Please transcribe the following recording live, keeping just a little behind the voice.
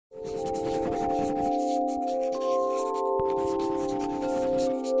Hello,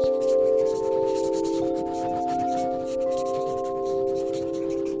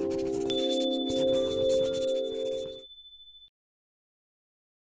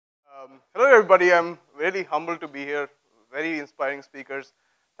 everybody. I'm really humbled to be here. Very inspiring speakers.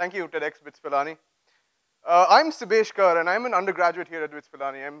 Thank you, TEDxBITSPilani. I'm Sibesh Kar, and I'm an undergraduate here at BITS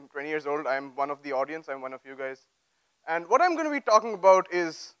Pilani. I'm 20 years old. I'm one of the audience. I'm one of you guys. And what I'm going to be talking about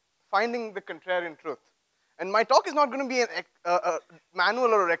is finding the contrarian truth. And my talk is not going to be a manual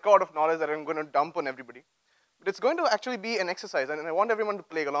or a record of knowledge that I'm going to dump on everybody. But it's going to actually be an exercise, and I want everyone to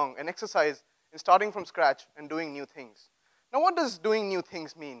play along, an exercise in starting from scratch and doing new things. Now, what does doing new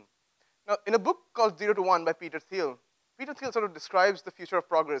things mean? Now, in a book called 0 to 1 by Peter Thiel sort of describes the future of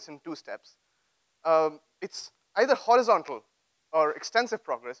progress in 2 steps. It's either horizontal or extensive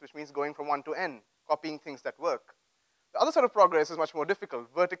progress, which means going from 1 to n, copying things that work. The other sort of progress is much more difficult,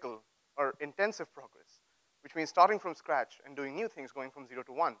 vertical or intensive progress, which means starting from scratch and doing new things, going from 0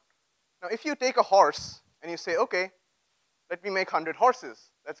 to 1. Now, if you take a horse and you say, okay, let me make 100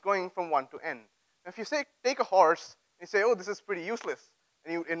 horses, that's going from 1 to n. Now, if you say, take a horse and you say, oh, this is pretty useless,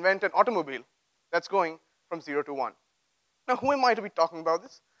 and you invent an automobile, that's going from 0 to 1. Now, who am I to be talking about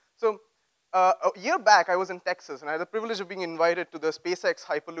this? So, a year back, I was in Texas, and I had the privilege of being invited to the SpaceX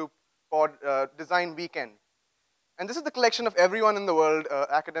Hyperloop pod design weekend. And this is the collection of everyone in the world,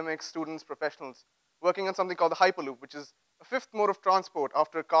 academics, students, professionals, working on something called the Hyperloop, which is a 5th mode of transport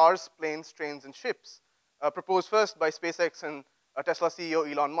after cars, planes, trains, and ships, proposed first by SpaceX and Tesla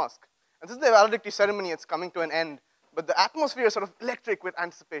CEO Elon Musk. And this is the valedictory ceremony. It's coming to an end. But the atmosphere is sort of electric with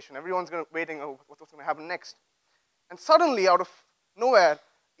anticipation. Everyone's waiting, oh, what's going to happen next? And suddenly, out of nowhere,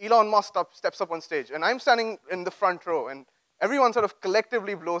 Elon Musk steps up on stage. And I'm standing in the front row, and everyone sort of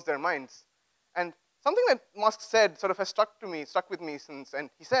collectively blows their minds. And something that Musk said sort of has stuck with me since, and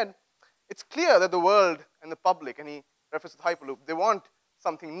he said, it's clear that the world and the public, and he refers to the Hyperloop, they want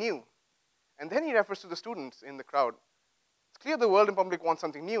something new. And then he refers to the students in the crowd. It's clear the world and public want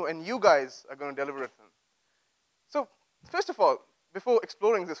something new, and you guys are going to deliver it to them. So, first of all, before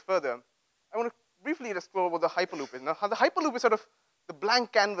exploring this further, I want to briefly explore what the Hyperloop is. Now, the Hyperloop is sort of the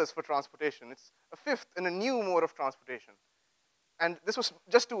blank canvas for transportation. It's a 5th in a new mode of transportation. And this was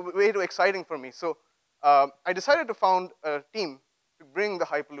just way too exciting for me. So, I decided to found a team to bring the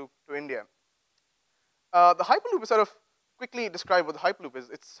Hyperloop to India. The Hyperloop is sort of, quickly describe what the Hyperloop is.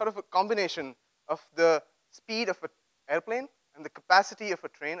 It's sort of a combination of the speed of an airplane and the capacity of a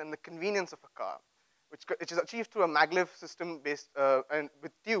train and the convenience of a car, which is achieved through a maglev system based and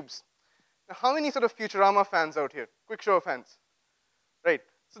with tubes. Now, how many sort of Futurama fans out here? Quick show of hands. Right.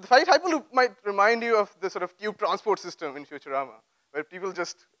 So the Hyperloop might remind you of the sort of tube transport system in Futurama, where people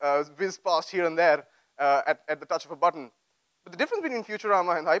just whiz past here and there at the touch of a button. But the difference between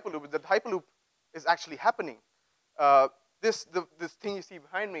Futurama and Hyperloop is that Hyperloop is actually happening. This thing you see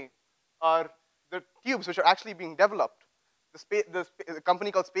behind me are the tubes which are actually being developed. The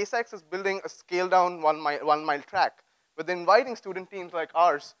company called SpaceX is building a scaled-down 1 mile track, but they're inviting student teams like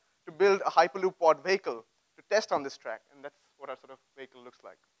ours to build a Hyperloop pod vehicle to test on this track, and that's what our sort of vehicle looks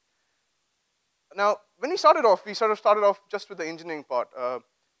like. Now, when we started off just with the engineering part,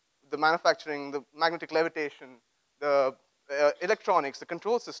 the manufacturing, the magnetic levitation, the electronics, the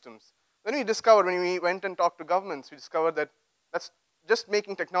control systems. Then when we went and talked to governments, we discovered that that's just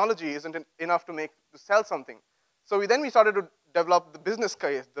making technology isn't enough to sell something. So we started to develop the business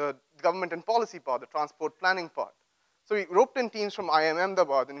case, the government and policy part, the transport planning part. So we roped in teams from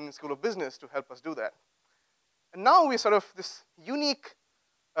IIM-A and Indian School of Business to help us do that. And now we're sort of this unique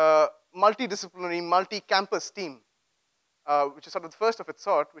multi-disciplinary, multi-campus team, which is sort of the first of its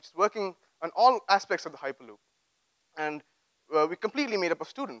sort, which is working on all aspects of the Hyperloop. And we're completely made up of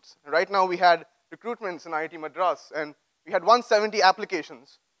students. And right now we had recruitments in IIT Madras, and we had 170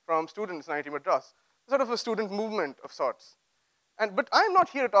 applications from students in IIT Madras. Sort of a student movement of sorts. But I'm not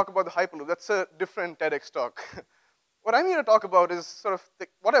here to talk about the Hyperloop. That's a different TEDx talk. What I'm here to talk about is sort of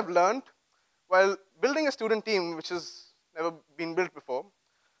what I've learned while building a student team which has never been built before,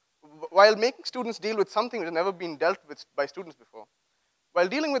 while making students deal with something which has never been dealt with by students before, while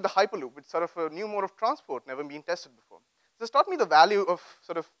dealing with the Hyperloop, which is sort of a new mode of transport never been tested before. So it's taught me the value of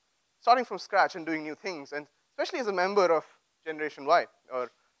sort of starting from scratch and doing new things, and especially as a member of Generation Y, or an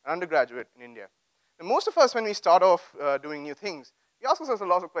undergraduate in India. And most of us, when we start off doing new things, we ask ourselves a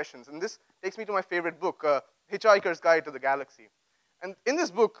lot of questions. And this takes me to my favorite book, Hitchhiker's Guide to the Galaxy. And in this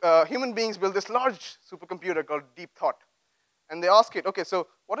book, human beings build this large supercomputer called Deep Thought. And they ask it, okay, so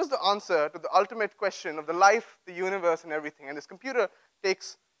what is the answer to the ultimate question of the life, the universe, and everything? And this computer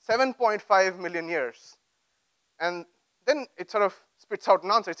takes 7.5 million years. And then it sort of spits out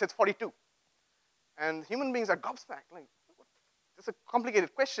an answer. It says 42. And human beings are gobsmacked. Like, it's a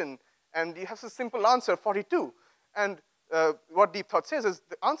complicated question, and you have a simple answer, 42. And what deep thought says is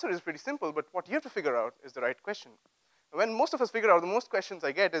the answer is pretty simple, but what you have to figure out is the right question. When most of us figure out, the most questions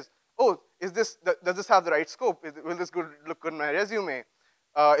I get is, oh, does this have the right scope? Will this look good in my resume?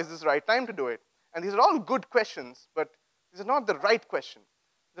 Is this the right time to do it? And these are all good questions, but these are not the right question.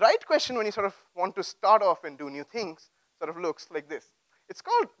 The right question when you sort of want to start off and do new things sort of looks like this. It's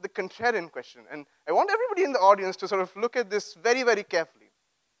called the contrarian question, and I want everybody in the audience to sort of look at this very, very carefully.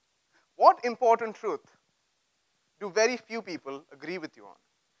 What important truth do very few people agree with you on?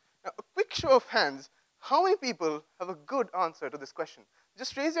 Now, a quick show of hands, how many people have a good answer to this question?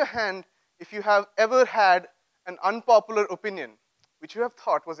 Just raise your hand if you have ever had an unpopular opinion which you have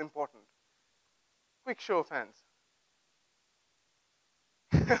thought was important. Quick show of hands.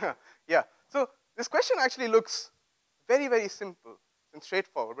 Yeah, so this question actually looks very, very simple and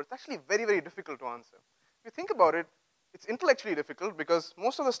straightforward, but it's actually very, very difficult to answer. If you think about it, it's intellectually difficult because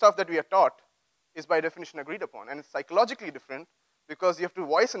most of the stuff that we are taught is by definition agreed upon, and it's psychologically different because you have to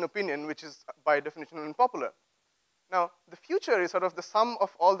voice an opinion which is by definition unpopular. Now, the future is sort of the sum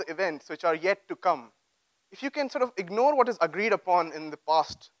of all the events which are yet to come. If you can sort of ignore what is agreed upon in the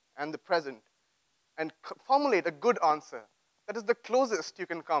past and the present and formulate a good answer, that is the closest you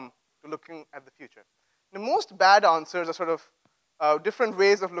can come to looking at the future. The most bad answers are sort of different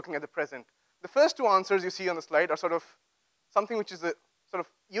ways of looking at the present. The first two answers you see on the slide are sort of something which is sort of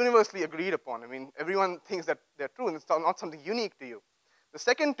universally agreed upon. I mean, everyone thinks that they're true, and it's not something unique to you. The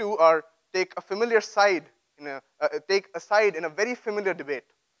second two are take a side in a very familiar debate.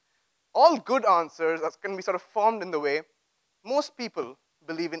 All good answers can be sort of formed in the way most people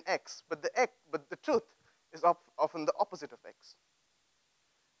believe in X, but the truth is often the opposite of X.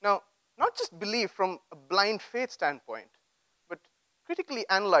 Now, not just believe from a blind faith standpoint, but critically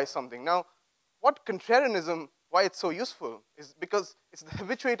analyze something. Now, what contrarianism, why it's so useful, is because it's the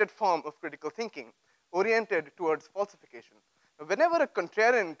habituated form of critical thinking, oriented towards falsification. Now, whenever a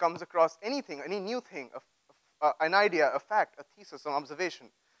contrarian comes across anything, any new thing, an idea, a fact, a thesis, an observation,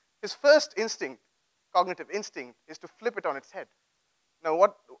 his first instinct, cognitive instinct, is to flip it on its head.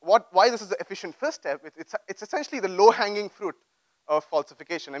 Now, why this is the efficient first step, it's essentially the low-hanging fruit of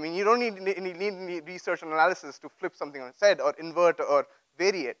falsification. I mean, you don't need research and analysis to flip something on its head or invert or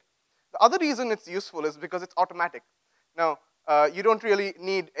vary it. The other reason it's useful is because it's automatic. Now, you don't really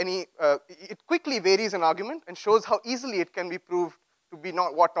need any, it quickly varies an argument and shows how easily it can be proved to be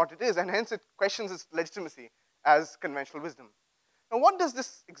not it is, and hence it questions its legitimacy as conventional wisdom. Now, what does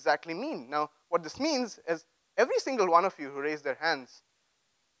this exactly mean? Now, what this means is every single one of you who raised their hands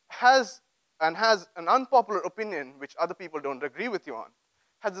has an unpopular opinion which other people don't agree with you on,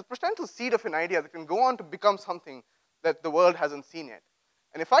 has the potential seed of an idea that can go on to become something that the world hasn't seen yet.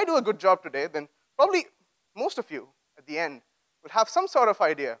 And if I do a good job today, then probably most of you at the end will have some sort of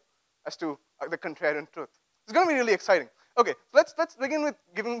idea as to the contrarian truth. It's going to be really exciting. Okay, so let's begin with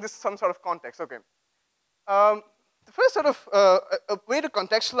giving this some sort of context. Okay, the first sort of a way to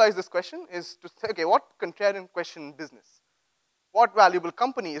contextualize this question is to say, okay, what contrarian question business? What valuable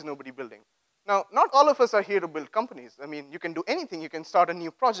company is nobody building? Now, not all of us are here to build companies. I mean, you can do anything. You can start a new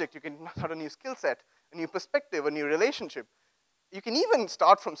project. You can start a new skill set, a new perspective, a new relationship. You can even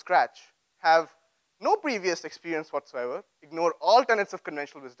start from scratch, have no previous experience whatsoever, ignore all tenets of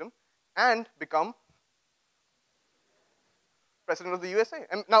conventional wisdom, and become president of the USA.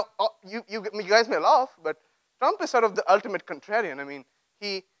 And now, you guys may laugh, but Trump is sort of the ultimate contrarian. I mean,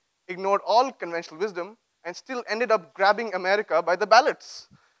 he ignored all conventional wisdom and still ended up grabbing America by the ballots.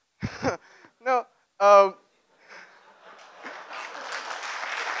 Now, now,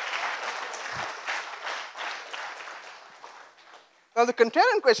 the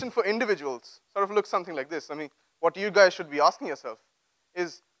contrarian question for individuals sort of looks something like this. I mean, what you guys should be asking yourself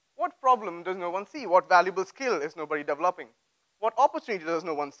is, what problem does no one see? What valuable skill is nobody developing? What opportunity does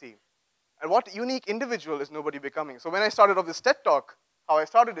no one see? And what unique individual is nobody becoming? So when I started off this TED Talk, how I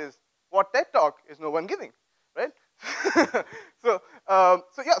started is, what TED Talk is no one giving, right? So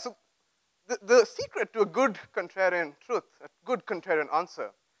the secret to a good contrarian truth, a good contrarian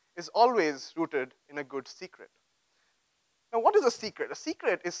answer, is always rooted in a good secret. Now, what is a secret? A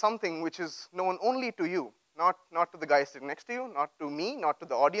secret is something which is known only to you, not to the guy sitting next to you, not to me, not to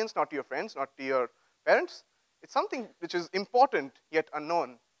the audience, not to your friends, not to your parents. It's something which is important yet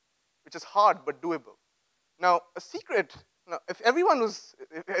unknown, which is hard but doable. Now, a secret, if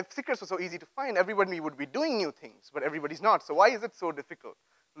secrets were so easy to find, everybody would be doing new things, but everybody's not. So why is it so difficult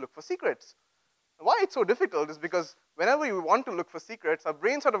to look for secrets? Why it's so difficult is because whenever you want to look for secrets, our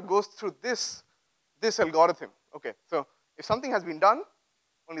brain sort of goes through this algorithm. Okay, so if something has been done,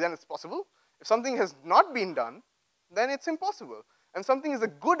 only then it's possible. If something has not been done, then it's impossible. And something is a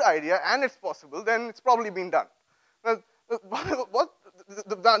good idea and it's possible, then it's probably been done. Now,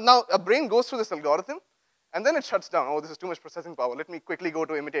 now a brain goes through this algorithm, and then it shuts down. Oh, this is too much processing power. Let me quickly go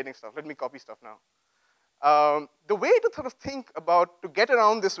to imitating stuff. Let me copy stuff now. The way to sort of think about, to get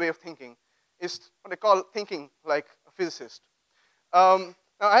around this way of thinking is what I call thinking like a physicist. Now,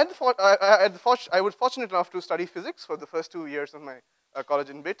 I was fortunate enough to study physics for the first 2 years of my college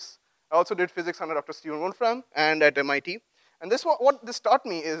in BITS. I also did physics under Dr. Stephen Wolfram and at MIT. And what this taught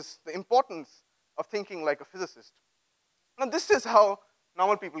me is the importance of thinking like a physicist. Now, this is how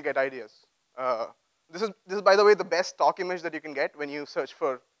normal people get ideas. This is, by the way, the best stock image that you can get when you search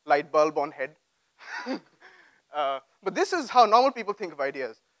for light bulb on head. But this is how normal people think of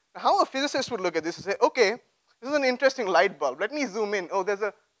ideas. Now, how a physicist would look at this and say, okay, this is an interesting light bulb. Let me zoom in. Oh, there's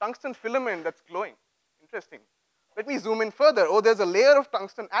a tungsten filament that's glowing. Interesting. Let me zoom in further. Oh, there's a layer of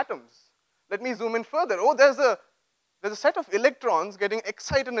tungsten atoms. Let me zoom in further. Oh, there's a set of electrons getting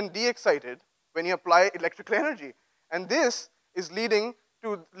excited and de-excited when you apply electrical energy. And this is leading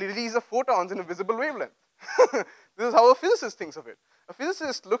to release of photons in a visible wavelength. This is how a physicist thinks of it. A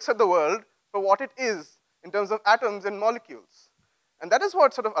physicist looks at the world for what it is in terms of atoms and molecules. And that is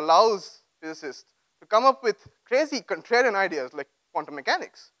what sort of allows physicists to come up with crazy contrarian ideas like quantum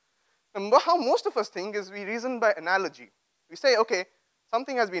mechanics. And how most of us think is we reason by analogy. We say, okay,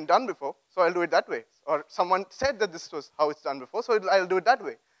 something has been done before, so I'll do it that way. Or someone said that this was how it's done before, so I'll do it that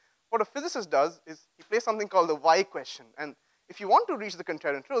way. What a physicist does is he plays something called the why question. And if you want to reach the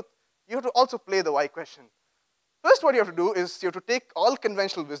contrarian truth, you have to also play the why question. First, what you have to do is you have to take all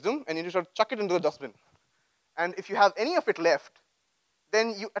conventional wisdom and you have to chuck it into the dustbin. And if you have any of it left,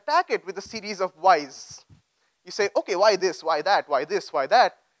 then you attack it with a series of whys. You say, okay, why this, why that, why this, why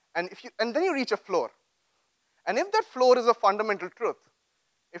that, and then you reach a floor. And if that floor is a fundamental truth,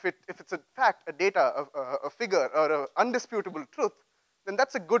 if it's a fact, a data, a figure, or an undisputable truth, then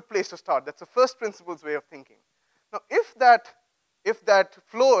that's a good place to start. That's a first principles way of thinking. Now, if that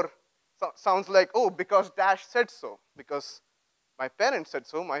floor sounds like, oh, because Dash said so, because my parents said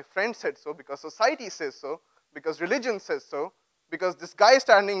so, my friend said so, because society says so, because religion says so, because this guy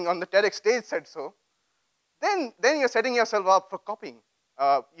standing on the TEDx stage said so, then you're setting yourself up for copying.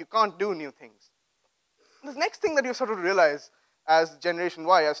 You can't do new things. The next thing that you sort of realize as Generation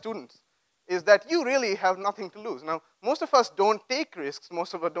Y, as students, is that you really have nothing to lose. Now, most of us don't take risks.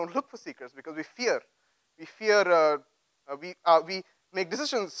 Most of us don't look for secrets because we fear. We make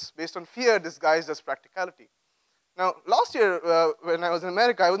decisions based on fear disguised as practicality. Now, last year, when I was in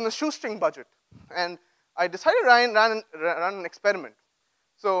America, I was in a shoestring budget. And I decided to run an experiment.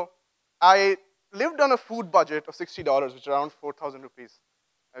 So I lived on a food budget of $60, which is around 4,000 rupees,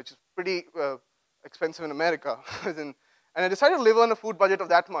 which is pretty expensive in America. And I decided to live on a food budget of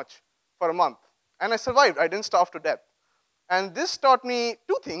that much for a month. And I survived. I didn't starve to death. And this taught me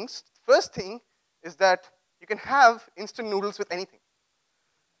two things. First thing is that you can have instant noodles with anything.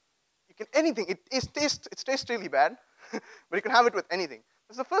 You can anything. It tastes really bad, but you can have it with anything.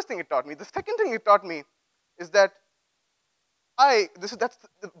 That's the first thing it taught me. The second thing it taught me is that that's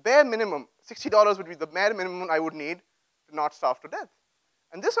the bare minimum. $60 would be the bare minimum I would need to not starve to death.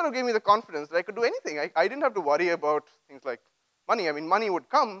 And this sort of gave me the confidence that I could do anything. I didn't have to worry about things like money. I mean, money would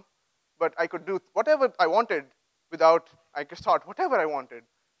come, but I could do whatever I wanted I could start whatever I wanted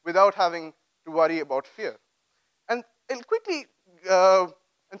without having to worry about fear. And it'll quickly,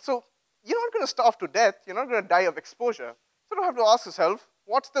 and so you're not going to starve to death. You're not going to die of exposure. You sort of have to ask yourself,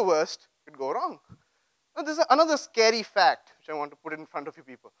 what's the worst could go wrong? Now, there's another scary fact which I want to put in front of you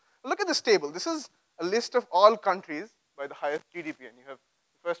people. Look at this table. This is a list of all countries by the highest GDP. And you have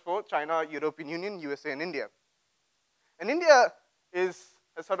the first four: China, European Union, USA, and India. And India has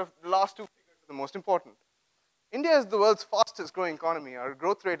sort of the last two figures are the most important. India is the world's fastest growing economy. Our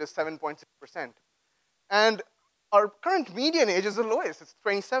growth rate is 7.6%. And our current median age is the lowest. It's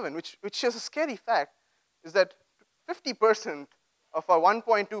 27, which is a scary fact, is that 50% of our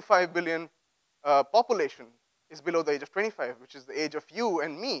 1.25 billion population is below the age of 25, which is the age of you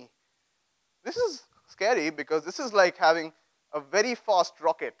and me. This is scary because this is like having a very fast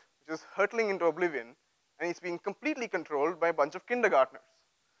rocket, which is hurtling into oblivion, and it's being completely controlled by a bunch of kindergartners.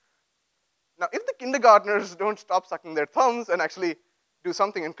 Now, if the kindergartners don't stop sucking their thumbs and actually do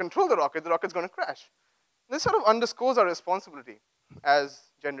something and control the rocket's going to crash. This sort of underscores our responsibility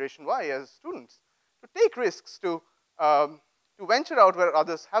as Generation Y, as students, to take risks, to venture out where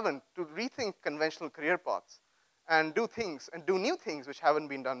others haven't, to rethink conventional career paths, and do new things which haven't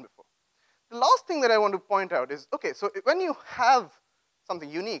been done before. The last thing that I want to point out is, okay, so when you have something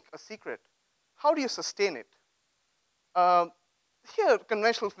unique, a secret, how do you sustain it? here,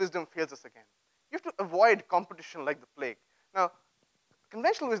 conventional wisdom fails us again. You have to avoid competition like the plague. Now,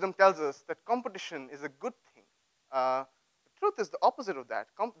 conventional wisdom tells us that competition is a good thing. The truth is the opposite of that.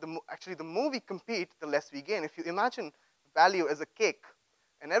 Actually, the more we compete, the less we gain. If you imagine value as a cake,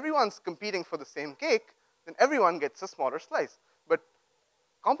 and everyone's competing for the same cake, then everyone gets a smaller slice. But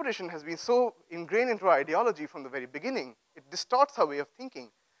competition has been so ingrained into our ideology from the very beginning, it distorts our way of thinking.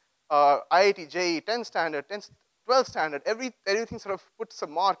 IIT, JEE, 10 standard, 12 standard, everything sort of puts a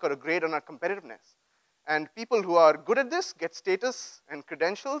mark or a grade on our competitiveness. And people who are good at this get status and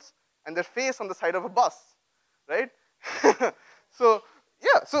credentials and their face on the side of a bus, right? So,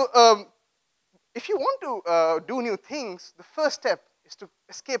 yeah, so if you want to do new things, the first step is to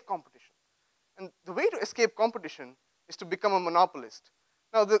escape competition. And the way to escape competition is to become a monopolist.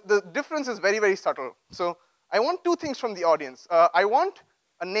 Now, the difference is very, very subtle. So I want two things from the audience. I want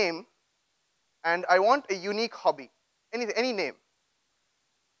a name, and I want a unique hobby. Any name.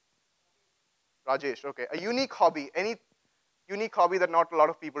 Rajesh, okay. A unique hobby, any unique hobby that not a lot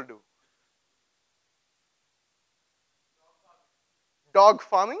of people do. Dog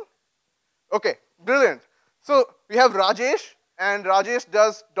farming? Okay, brilliant. So we have Rajesh, and Rajesh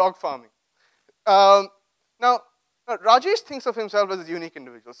does dog farming. Now, Rajesh thinks of himself as a unique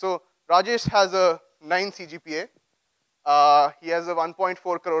individual. So Rajesh has a 9 CGPA. He has a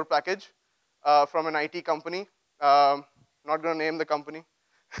 1.4 crore package from an IT company. Not going to name the company.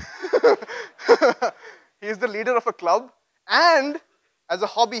 He's the leader of a club, and as a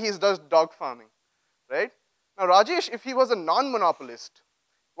hobby, he does dog farming, right? Now, Rajesh, if he was a non-monopolist,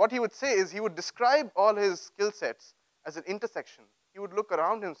 what he would say is he would describe all his skill sets as an intersection. He would look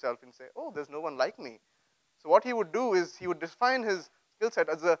around himself and say, oh, there's no one like me. So what he would do is he would define his skill set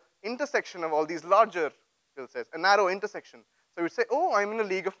as an intersection of all these larger skill sets, a narrow intersection. So he would say, oh, I'm in a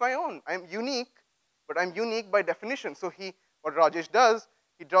league of my own. I'm unique, but I'm unique by definition. So what Rajesh does,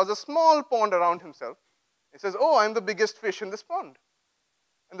 he draws a small pond around himself. He says, oh, I'm the biggest fish in this pond.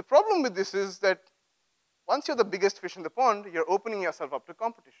 And the problem with this is that once you're the biggest fish in the pond, you're opening yourself up to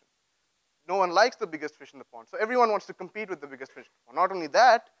competition. No one likes the biggest fish in the pond. So everyone wants to compete with the biggest fish in the pond. Not only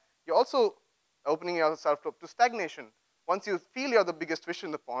that, you're also opening yourself up to stagnation. Once you feel you're the biggest fish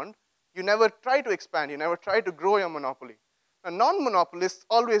in the pond, you never try to expand. You never try to grow your monopoly. Now, non-monopolists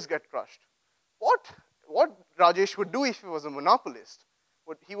always get crushed. What Rajesh would do if he was a monopolist,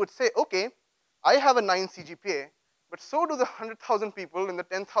 he would say, okay, I have a 9 CGPA, but so do the 100,000 people in the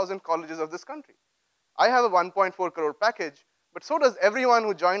 10,000 colleges of this country. I have a 1.4 crore package, but so does everyone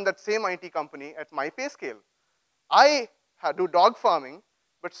who joined that same IT company at my pay scale. I do dog farming,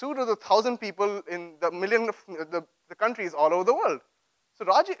 but so do the 1,000 people in the million of the countries all over the world. So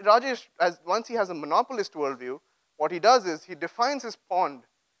Rajesh, once he has a monopolist worldview, what he does is he defines his pond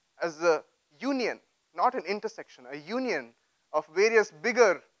as a union, not an intersection, a union of various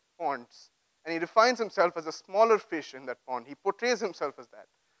bigger ponds. And he defines himself as a smaller fish in that pond. He portrays himself as that.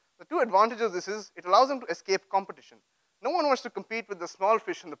 The two advantages of this is it allows him to escape competition. No one wants to compete with the small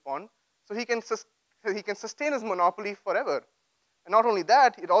fish in the pond, so he can sustain his monopoly forever. And not only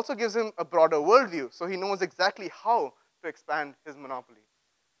that, it also gives him a broader worldview, so he knows exactly how to expand his monopoly.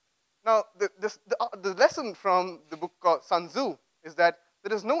 Now, the lesson from the book called Sun Tzu is that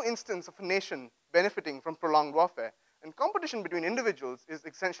there is no instance of a nation benefiting from prolonged warfare. And competition between individuals is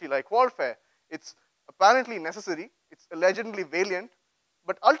essentially like warfare. It's apparently necessary, it's allegedly valiant,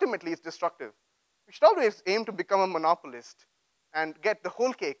 but ultimately it's destructive. We should always aim to become a monopolist and get the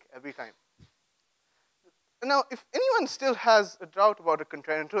whole cake every time. Now, if anyone still has a doubt about a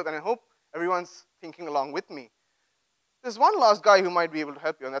contrarian truth, and I hope everyone's thinking along with me, there's one last guy who might be able to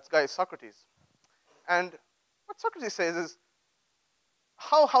help you, and that guy is Socrates. And what Socrates says is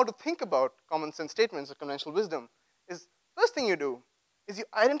how to think about common sense statements or conventional wisdom is first thing you do is you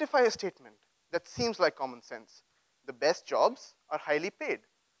identify a statement that seems like common sense. The best jobs are highly paid,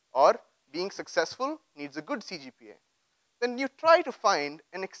 or being successful needs a good CGPA. Then you try to find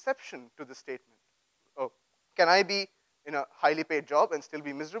an exception to the statement. Oh, can I be in a highly paid job and still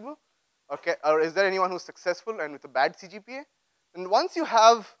be miserable? Okay, or is there anyone who's successful and with a bad CGPA? And once you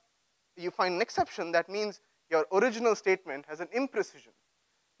find an exception, that means your original statement has an imprecision.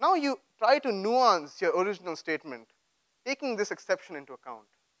 Now you try to nuance your original statement, taking this exception into account.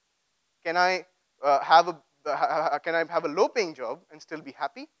 Can I have a low-paying job and still be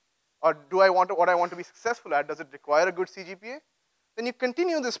happy? Or what I want to be successful at, does it require a good CGPA? Then you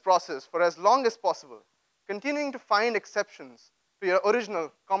continue this process for as long as possible, continuing to find exceptions to your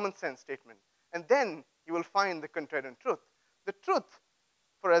original common sense statement. And then you will find the contrarian truth. The truth,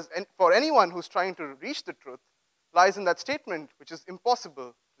 for anyone who's trying to reach the truth, lies in that statement, which is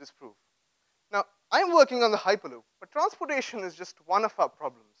impossible to disprove. Now, I'm working on the Hyperloop, but transportation is just one of our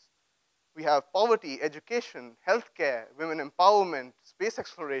problems. We have poverty, education, healthcare, women empowerment, space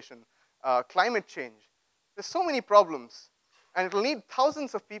exploration, climate change. There's so many problems, and it'll need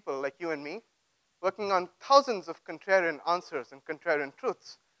thousands of people like you and me working on thousands of contrarian answers and contrarian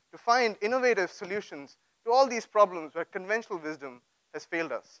truths to find innovative solutions to all these problems where conventional wisdom has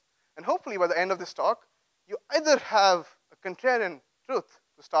failed us. And hopefully by the end of this talk, you either have a contrarian truth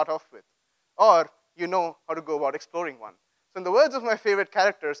to start off with, or you know how to go about exploring one. So in the words of my favorite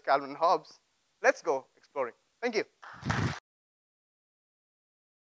characters, Calvin and Hobbes, let's go exploring. Thank you.